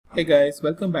Hey guys,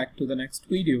 welcome back to the next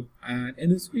video, and in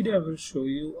this video I will show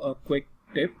you a quick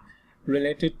tip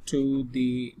related to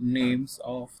the names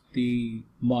of the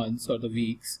months or the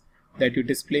weeks that you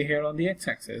display here on the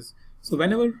x-axis. So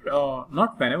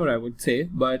not whenever I would say,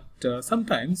 but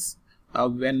sometimes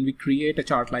when we create a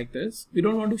chart like this, we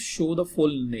don't want to show the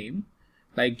full name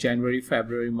like January,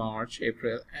 February, March,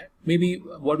 April. Maybe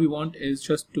what we want is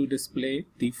just to display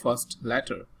the first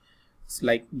letter.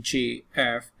 Like J,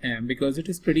 F, M, because it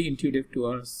is pretty intuitive to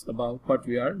us about what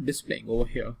we are displaying over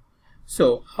here.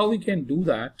 So how we can do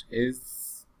that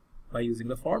is by using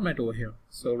the format over here.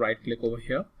 So right click over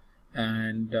here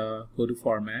and go to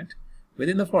format.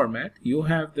 Within the format you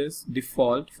have this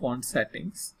default font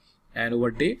settings, and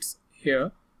over dates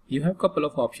here you have a couple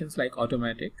of options like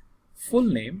automatic, full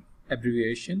name,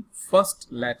 abbreviation, first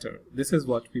letter. This is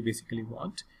what we basically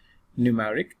want.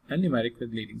 Numeric and numeric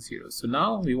with leading zeros. So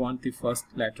now we want the first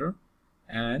letter,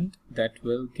 and that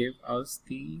will give us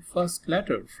the first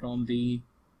letter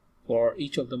for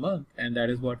each of the month, and that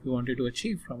is what we wanted to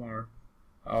achieve from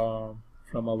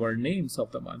our names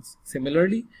of the months.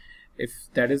 Similarly, if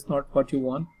that is not what you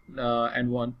want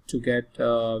and want to get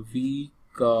week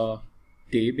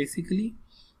day, basically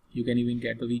you can even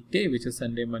get the weekday, which is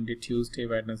Sunday, Monday, Tuesday,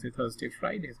 Wednesday, Thursday,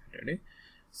 Friday, Saturday.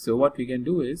 So what we can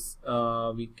do is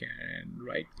we can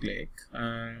right click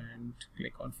and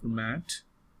click on format.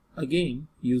 Again,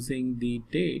 using the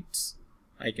dates,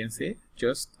 I can say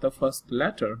just the first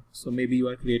letter. So maybe you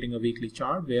are creating a weekly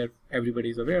chart where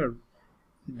everybody is aware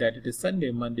that it is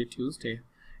Sunday, Monday, Tuesday,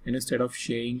 and instead of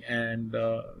showing and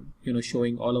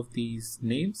showing all of these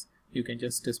names, you can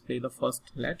just display the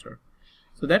first letter.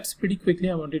 So that's pretty quickly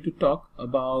I wanted to talk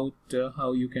about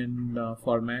how you can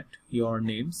format your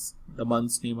names, the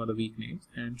month's name or the week names,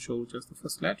 and show just the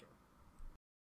first letter.